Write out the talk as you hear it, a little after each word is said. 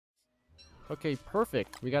Okay,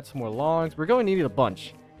 perfect. We got some more logs. We're going to need a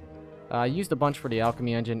bunch. I used a bunch for the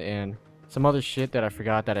alchemy engine and some other shit that I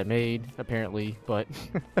forgot that I made, apparently, but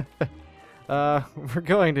we're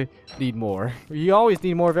going to need more. You always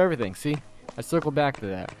need more of everything, see? I circle back to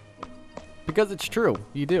that. Because it's true,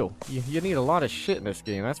 you do. You need a lot of shit in this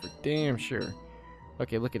game, that's for damn sure.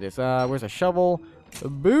 Okay, look at this. Where's a shovel?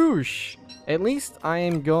 Boosh! At least I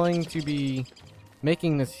am going to be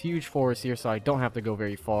making this huge forest here so I don't have to go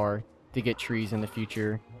very far to get trees in the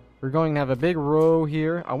future. We're going to have a big row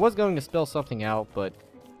here. I was going to spell something out, but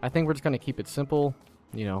I think we're just going to keep it simple.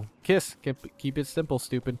 You know, kiss. Keep it simple,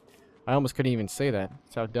 stupid. I almost couldn't even say that.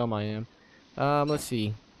 That's how dumb I am. Let's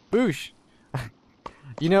see. Boosh!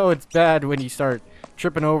 You know it's bad when you start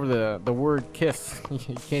tripping over the word kiss. You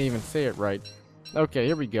can't even say it right. Okay,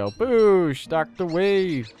 here we go. Boosh! Dr.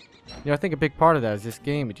 Wave! You know, I think a big part of that is this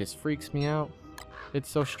game. It just freaks me out. It's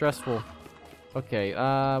so stressful. Okay,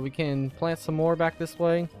 we can plant some more back this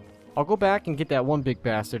way. I'll go back and get that one big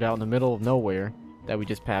bastard out in the middle of nowhere that we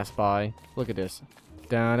just passed by. Look at this.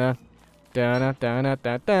 Da-da, da-da, da-da,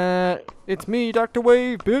 da-da. It's me, Dr.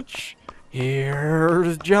 Wave, bitch!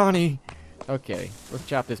 Here's Johnny! Okay, let's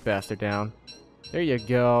chop this bastard down. There you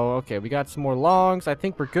go. Okay, we got some more logs. I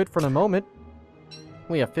think we're good for the moment.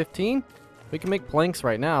 We have 15. We can make planks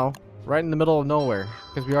right now. Right in the middle of nowhere.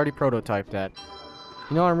 Because we already prototyped that.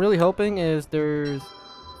 You know what I'm really hoping is there's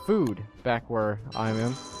food back where I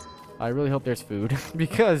am. I really hope there's food.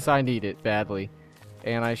 Because I need it badly.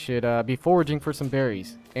 And I should be foraging for some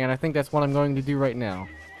berries. And I think that's what I'm going to do right now.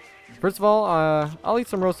 First of all, I'll eat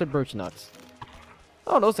some roasted birch nuts.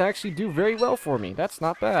 Oh, those actually do very well for me. That's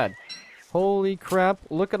not bad. Holy crap.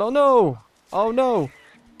 Look at... Oh, no! Oh, no!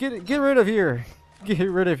 Get rid of here! Get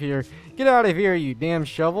rid of here. Get out of here, you damn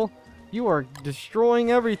shovel. You are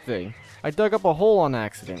destroying everything. I dug up a hole on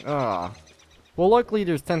accident. Ah. Well, luckily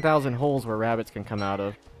there's 10,000 holes where rabbits can come out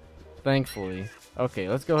of. Thankfully. Okay,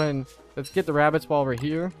 let's go ahead and... Let's get the rabbits while we're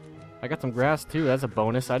here. I got some grass, too. That's a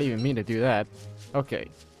bonus. I didn't even mean to do that. Okay.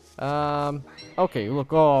 Okay,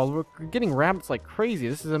 look, oh, we're getting rabbits like crazy.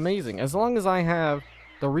 This is amazing. As long as I have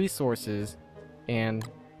the resources and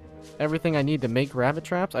everything I need to make rabbit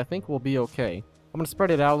traps, I think we'll be okay. I'm gonna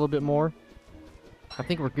spread it out a little bit more. I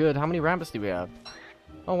think we're good. How many rabbits do we have?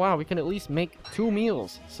 Oh, wow, we can at least make 2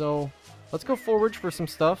 meals. So, let's go forage for some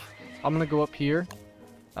stuff. I'm gonna go up here.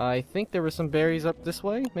 I think there were some berries up this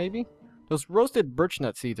way, maybe? Those roasted birch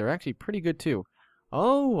nut seeds are actually pretty good, too.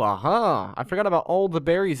 Oh, aha! I forgot about all the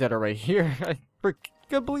berries that are right here. I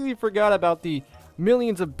completely forgot about the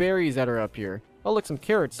millions of berries that are up here. Oh, look, some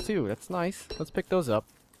carrots too. That's nice. Let's pick those up.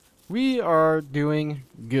 We are doing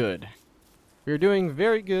good. We're doing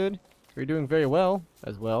very good. We're doing very well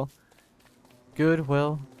as well. Good,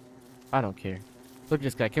 well, I don't care. Look at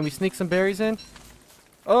this guy. Can we sneak some berries in?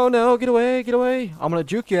 Oh no, get away, get away. I'm gonna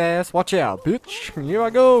juke your ass. Watch out, bitch. Here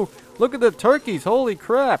I go. Look at the turkeys. Holy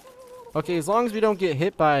crap. Okay, as long as we don't get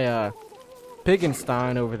hit by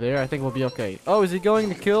Pigenstien over there, I think we'll be okay. Oh, is he going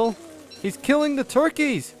to kill? He's killing the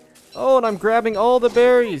turkeys! Oh, and I'm grabbing all the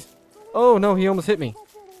berries. Oh no, he almost hit me.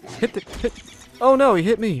 Oh no, he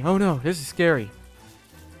hit me. Oh no, this is scary.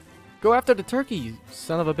 Go after the turkey, you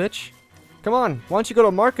son of a bitch. Come on, why don't you go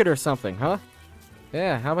to market or something, huh?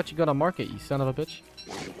 Yeah, how about you go to market, you son of a bitch?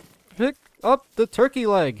 Pick up the turkey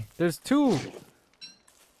leg. There's 2.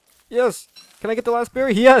 Yes. Can I get the last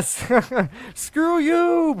berry? Yes! Screw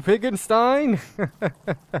you, Pigenstien!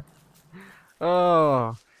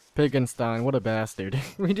 Oh, Pigenstien, what a bastard.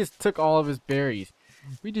 We just took all of his berries.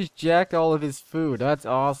 We just jacked all of his food. That's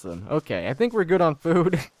awesome. Okay, I think we're good on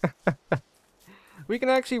food. We can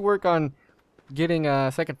actually work on getting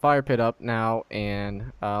a second fire pit up now,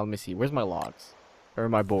 and let me see. Where's my logs? Or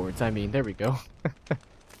my boards, I mean. There we go.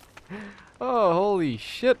 Oh, holy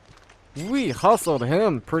shit. We hustled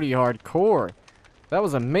him pretty hardcore. That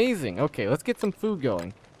was amazing. Okay, let's get some food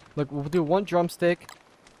going. Look, we'll do 1 drumstick.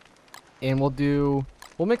 And we'll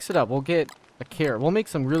mix it up. We'll get a carrot. We'll make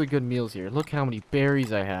some really good meals here. Look how many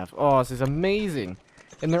berries I have. Oh, this is amazing.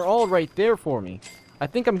 And they're all right there for me. I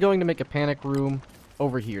think I'm going to make a panic room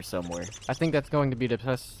over here somewhere. I think that's going to be the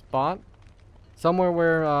best spot. Somewhere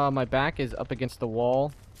where my back is up against the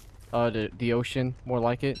wall. The ocean, more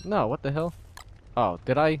like it. No, what the hell? Oh,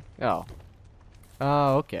 did I? Oh.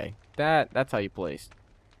 Oh, okay. That's how you place.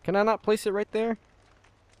 Can I not place it right there?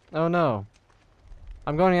 Oh no.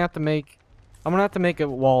 I'm gonna have to make a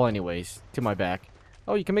wall anyways to my back.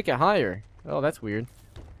 Oh, you can make it higher. Oh, that's weird.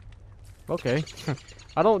 Okay.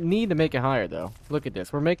 I don't need to make it higher though. Look at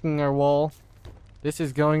this. We're making our wall. This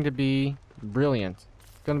is going to be brilliant.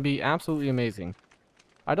 It's going to be absolutely amazing.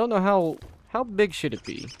 I don't know how big should it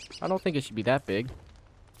be. I don't think it should be that big.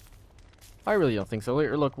 I really don't think so.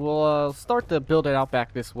 Look, we'll start to build it out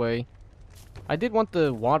back this way. I did want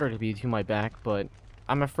the water to be to my back, but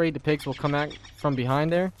I'm afraid the pigs will come out from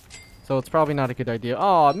behind there. So it's probably not a good idea.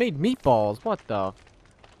 Oh, I made meatballs. What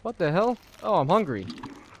the hell? Oh, I'm hungry.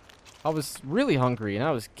 I was really hungry, and that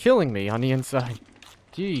was killing me on the inside.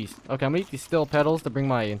 Jeez. Okay, I'm gonna eat these still petals to bring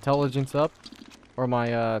my intelligence up. Or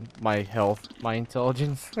my, my health. My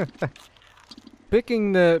intelligence.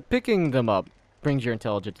 Picking them up brings your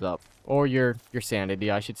intelligence up. Or your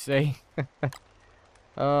sanity, I should say.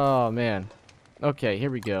 Oh, man. Okay, here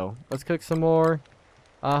we go. Let's cook some more.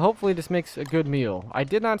 Hopefully this makes a good meal. I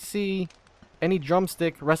did not see any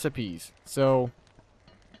drumstick recipes, so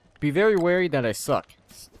be very wary that I suck.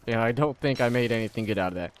 Yeah, I don't think I made anything good out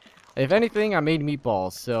of that. If anything, I made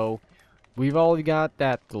meatballs, so we've already got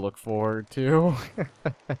that to look forward to.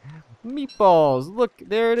 Meatballs! Look,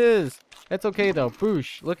 there it is! That's okay though.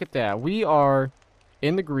 Boosh, look at that. We are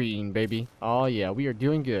in the green, baby. Oh yeah, we are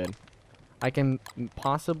doing good. I can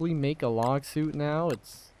possibly make a log suit now.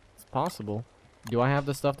 It's possible. Do I have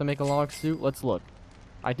the stuff to make a log suit? Let's look.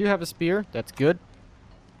 I do have a spear. That's good.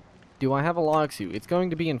 Do I have a log suit? It's going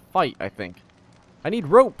to be in fight, I think. I need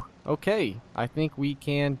rope. Okay. I think we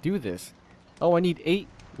can do this. Oh, I need 8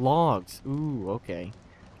 logs. Ooh, okay.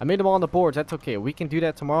 I made them all on the boards. That's okay. We can do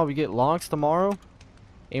that tomorrow. We get logs tomorrow.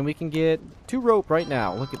 And we can get 2 rope right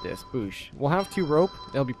now. Look at this. Boosh. We'll have 2 rope.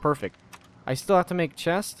 That'll be perfect. I still have to make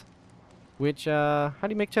chest. Which, how do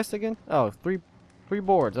you make chest again? Oh, three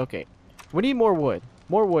boards. Okay. We need more wood.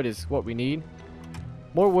 More wood is what we need.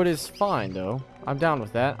 More wood is fine, though. I'm down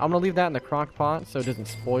with that. I'm going to leave that in the crock pot so it doesn't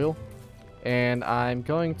spoil. And I'm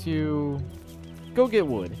going to go get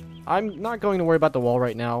wood. I'm not going to worry about the wall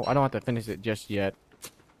right now. I don't have to finish it just yet.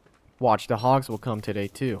 Watch, the hogs will come today,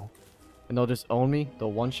 too. And they'll just own me.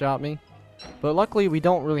 They'll one-shot me. But luckily, we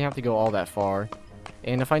don't really have to go all that far.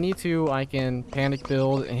 And if I need to, I can panic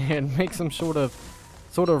build and make some sort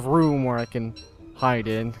of room where I can hide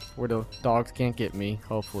in, where the dogs can't get me,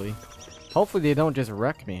 hopefully. Hopefully they don't just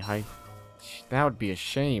wreck me. That would be a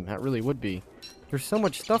shame. That really would be. There's so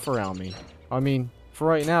much stuff around me. I mean, for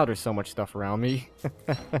right now, there's so much stuff around me.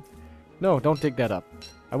 No, don't dig that up.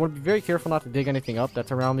 I want to be very careful not to dig anything up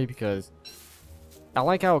that's around me because I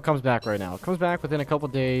like how it comes back right now. It comes back within a couple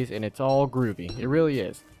days and it's all groovy. It really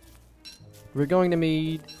is. We're going to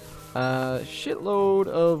need a shitload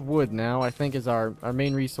of wood now, I think is our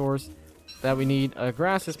main resource that we need.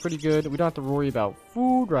 Grass is pretty good. We don't have to worry about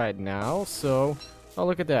food right now, so... Oh,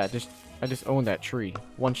 look at that. I just owned that tree.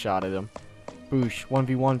 One-shotted him. Boosh.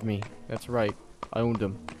 1v1'd me. That's right. I owned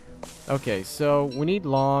him. Okay, so we need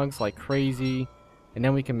logs like crazy, and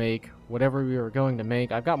then we can make whatever we were going to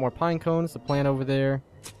make. I've got more pine cones to plant over there.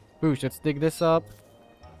 Boosh, let's dig this up.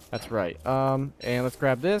 That's right. And let's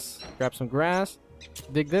grab this. Grab some grass.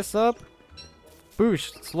 Dig this up.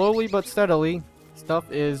 Boosh. Slowly but steadily,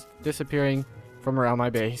 stuff is disappearing from around my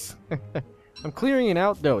base. I'm clearing it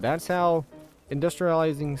out, though. That's how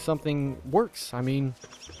industrializing something works. I mean,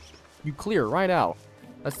 you clear right out.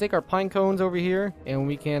 Let's take our pine cones over here, and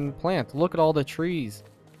we can plant. Look at all the trees.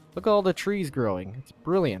 Look at all the trees growing. It's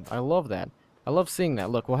brilliant. I love that. I love seeing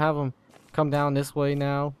that. Look, we'll have them come down this way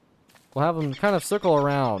now. We'll have them kind of circle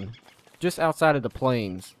around just outside of the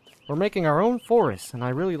plains. We're making our own forest, and I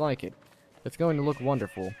really like it. It's going to look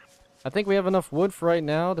wonderful. I think we have enough wood for right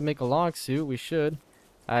now to make a log suit. We should.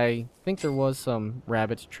 I think there was some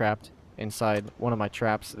rabbits trapped inside one of my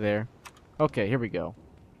traps there. Okay, here we go.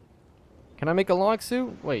 Can I make a log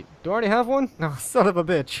suit? Wait, do I already have one? No, son of a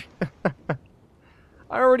bitch.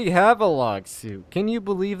 I already have a log suit. Can you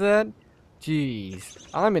believe that? Jeez,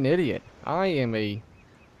 I'm an idiot. I am a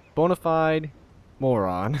bona fide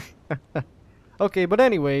moron. Okay, but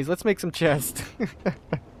anyways, let's make some chests.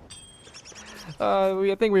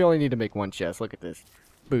 I think we only need to make one chest. Look at this.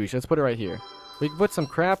 Boosh, let's put it right here. We can put some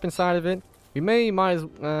crap inside of it. We might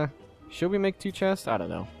as should we make 2 chests? I don't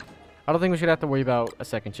know. I don't think we should have to worry about a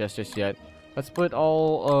second chest just yet. Let's put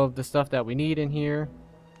all of the stuff that we need in here.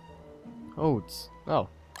 Oats. Oh,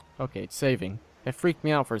 okay, it's saving. It freaked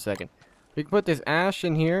me out for a second. We can put this ash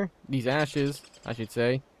in here. These ashes, I should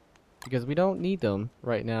say. Because we don't need them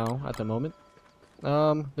right now at the moment.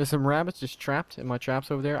 There's some rabbits just trapped in my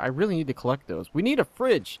traps over there. I really need to collect those. We need a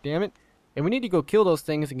fridge, damn it. And we need to go kill those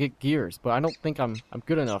things and get gears. But I don't think I'm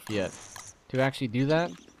good enough yet to actually do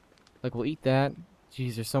that. Like, we'll eat that.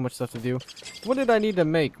 Jeez, there's so much stuff to do. What did I need to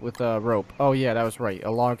make with rope? Oh, yeah, that was right. A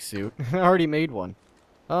log suit. I already made one.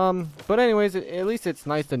 But anyways, at least it's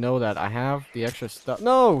nice to know that I have the extra stuff.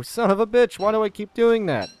 No, son of a bitch. Why do I keep doing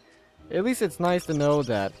that? At least it's nice to know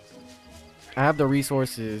that I have the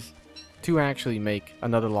resources to actually make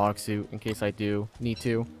another log suit in case I do need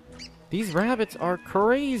to. These rabbits are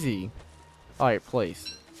crazy. Alright,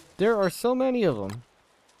 place. There are so many of them.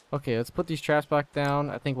 Okay, let's put these traps back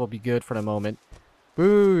down. I think we'll be good for the moment.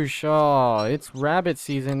 Boosh! Oh, it's rabbit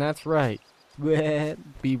season, that's right.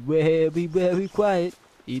 Be very quiet.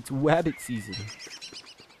 It's rabbit season.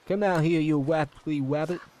 Come out here, you wabbly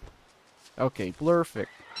wabbit. Okay, blurfic.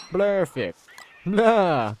 Blurfic.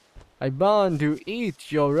 Nah! I bond to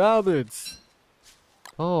eat your rabbits.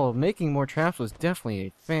 Oh, making more traps was definitely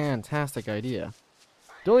a fantastic idea.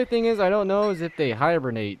 The only thing is, I don't know is if they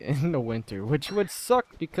hibernate in the winter, which would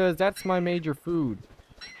suck because that's my major food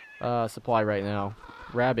supply right now.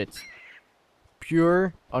 Rabbits.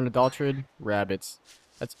 Pure, unadulterated rabbits.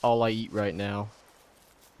 That's all I eat right now.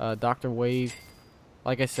 Dr. Wave,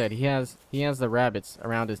 like I said, he has the rabbits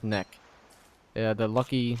around his neck. The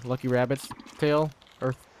lucky rabbit's tail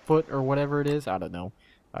or foot or whatever it is. I don't know.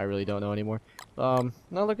 I really don't know anymore. Now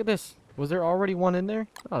look at this. Was there already one in there?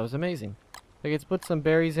 Oh, it was amazing. Okay, let's put some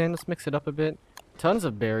berries in. Let's mix it up a bit. Tons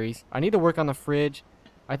of berries. I need to work on the fridge.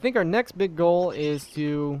 I think our next big goal is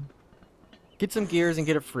to get some gears and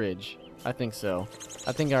get a fridge. I think so.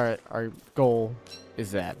 I think our goal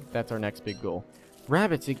is that. That's our next big goal.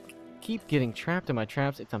 Rabbits, they keep getting trapped in my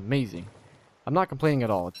traps. It's amazing. I'm not complaining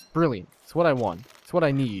at all. It's brilliant. It's what I want. It's what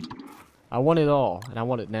I need. I want it all, and I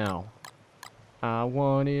want it now. I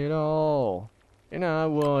want it all. And I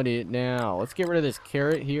want it now. Let's get rid of this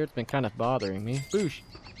carrot here. It's been kind of bothering me. Boosh.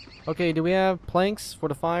 Okay, do we have planks for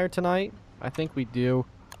the fire tonight? I think we do.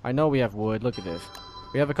 I know we have wood. Look at this.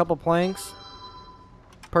 We have a couple planks.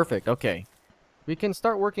 Perfect. Okay. We can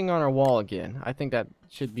start working on our wall again. I think that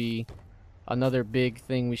should be another big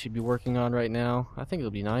thing we should be working on right now. I think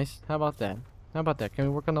it'll be nice. How about that? How about that? Can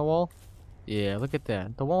we work on the wall? Yeah, look at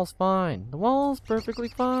that. The wall's fine. The wall's perfectly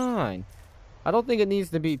fine. I don't think it needs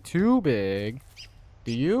to be too big.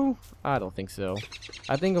 Do you? I don't think so.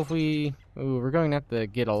 I think if we... Ooh, we're going to have to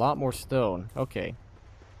get a lot more stone. Okay.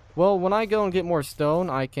 Well, when I go and get more stone,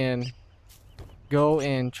 I can go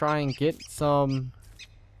and try and get some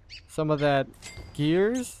of that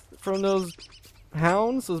gears from those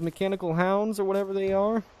hounds, those mechanical hounds or whatever they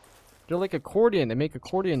are. They're like accordion. They make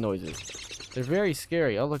accordion noises. They're very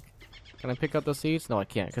scary. Oh, look. Can I pick up those seeds? No, I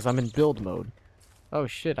can't because I'm in build mode. Oh,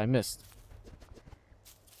 shit. I missed.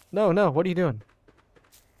 No, what are you doing?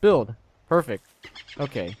 Build. Perfect.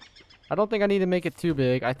 Okay. I don't think I need to make it too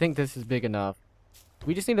big. I think this is big enough.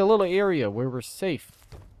 We just need a little area where we're safe.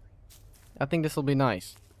 I think this will be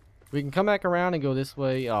nice. We can come back around and go this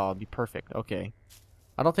way. Oh, it'll be perfect. Okay.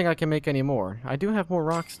 I don't think I can make any more. I do have more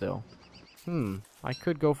rocks though. I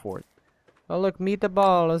could go for it. Oh look, meet the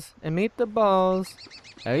balls and meet the balls.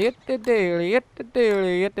 Okay,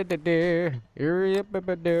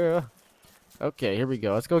 here we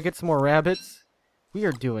go. Let's go get some more rabbits. We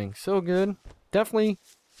are doing so good. Definitely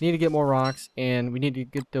need to get more rocks, and we need to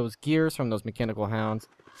get those gears from those mechanical hounds.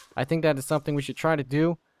 I think that is something we should try to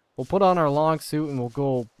do. We'll put on our long suit and we'll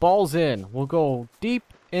go balls in. We'll go deep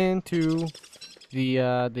into the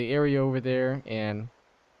area over there and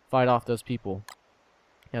fight off those people.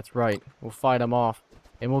 That's right. We'll fight them off,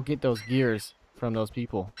 and we'll get those gears from those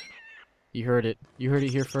people. You heard it. You heard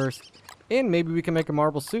it here first. And maybe we can make a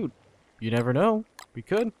marble suit. You never know. We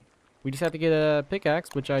could. We just have to get a pickaxe,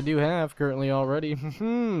 which I do have currently already.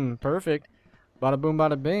 Perfect. Bada boom,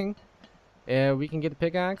 bada bing. And we can get the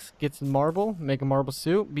pickaxe, get some marble, make a marble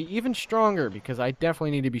suit, be even stronger, because I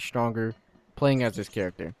definitely need to be stronger playing as this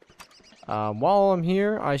character. While I'm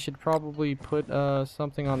here, I should probably put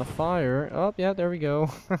something on the fire. Oh, yeah, there we go.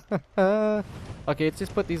 Okay, let's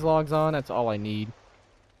just put these logs on. That's all I need.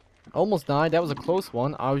 Almost died. That was a close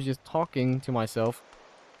one. I was just talking to myself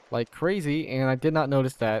like crazy, and I did not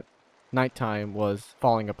notice that nighttime was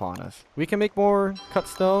falling upon us. We can make more cut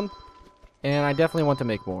stone, and I definitely want to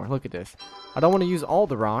make more. Look at this. I don't want to use all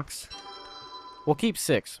the rocks. We'll keep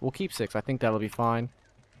 6. We'll keep 6. I think that'll be fine.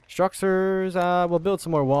 Structures, we'll build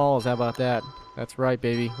some more walls. How about that? That's right,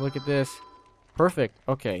 baby. Look at this. Perfect.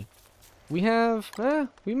 Okay. We have,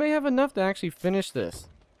 we may have enough to actually finish this.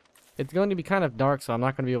 It's going to be kind of dark, so I'm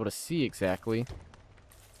not going to be able to see exactly.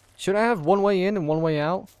 Should I have one way in and one way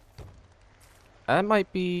out? That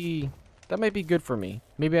might be good for me.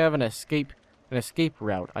 Maybe I have an escape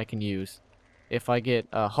route I can use if I get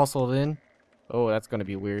hustled in. Oh, that's going to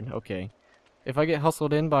be weird. Okay. If I get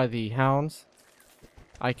hustled in by the hounds,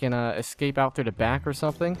 I can escape out through the back or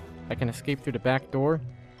something. I can escape through the back door.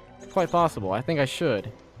 It's quite possible. I think I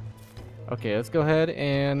should. Okay, let's go ahead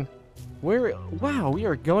and... Wow, we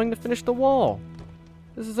are going to finish the wall.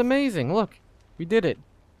 This is amazing. Look, we did it.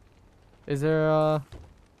 Is there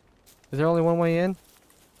only one way in?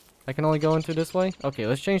 I can only go into this way? Okay,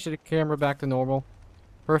 let's change the camera back to normal.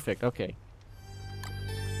 Perfect, okay.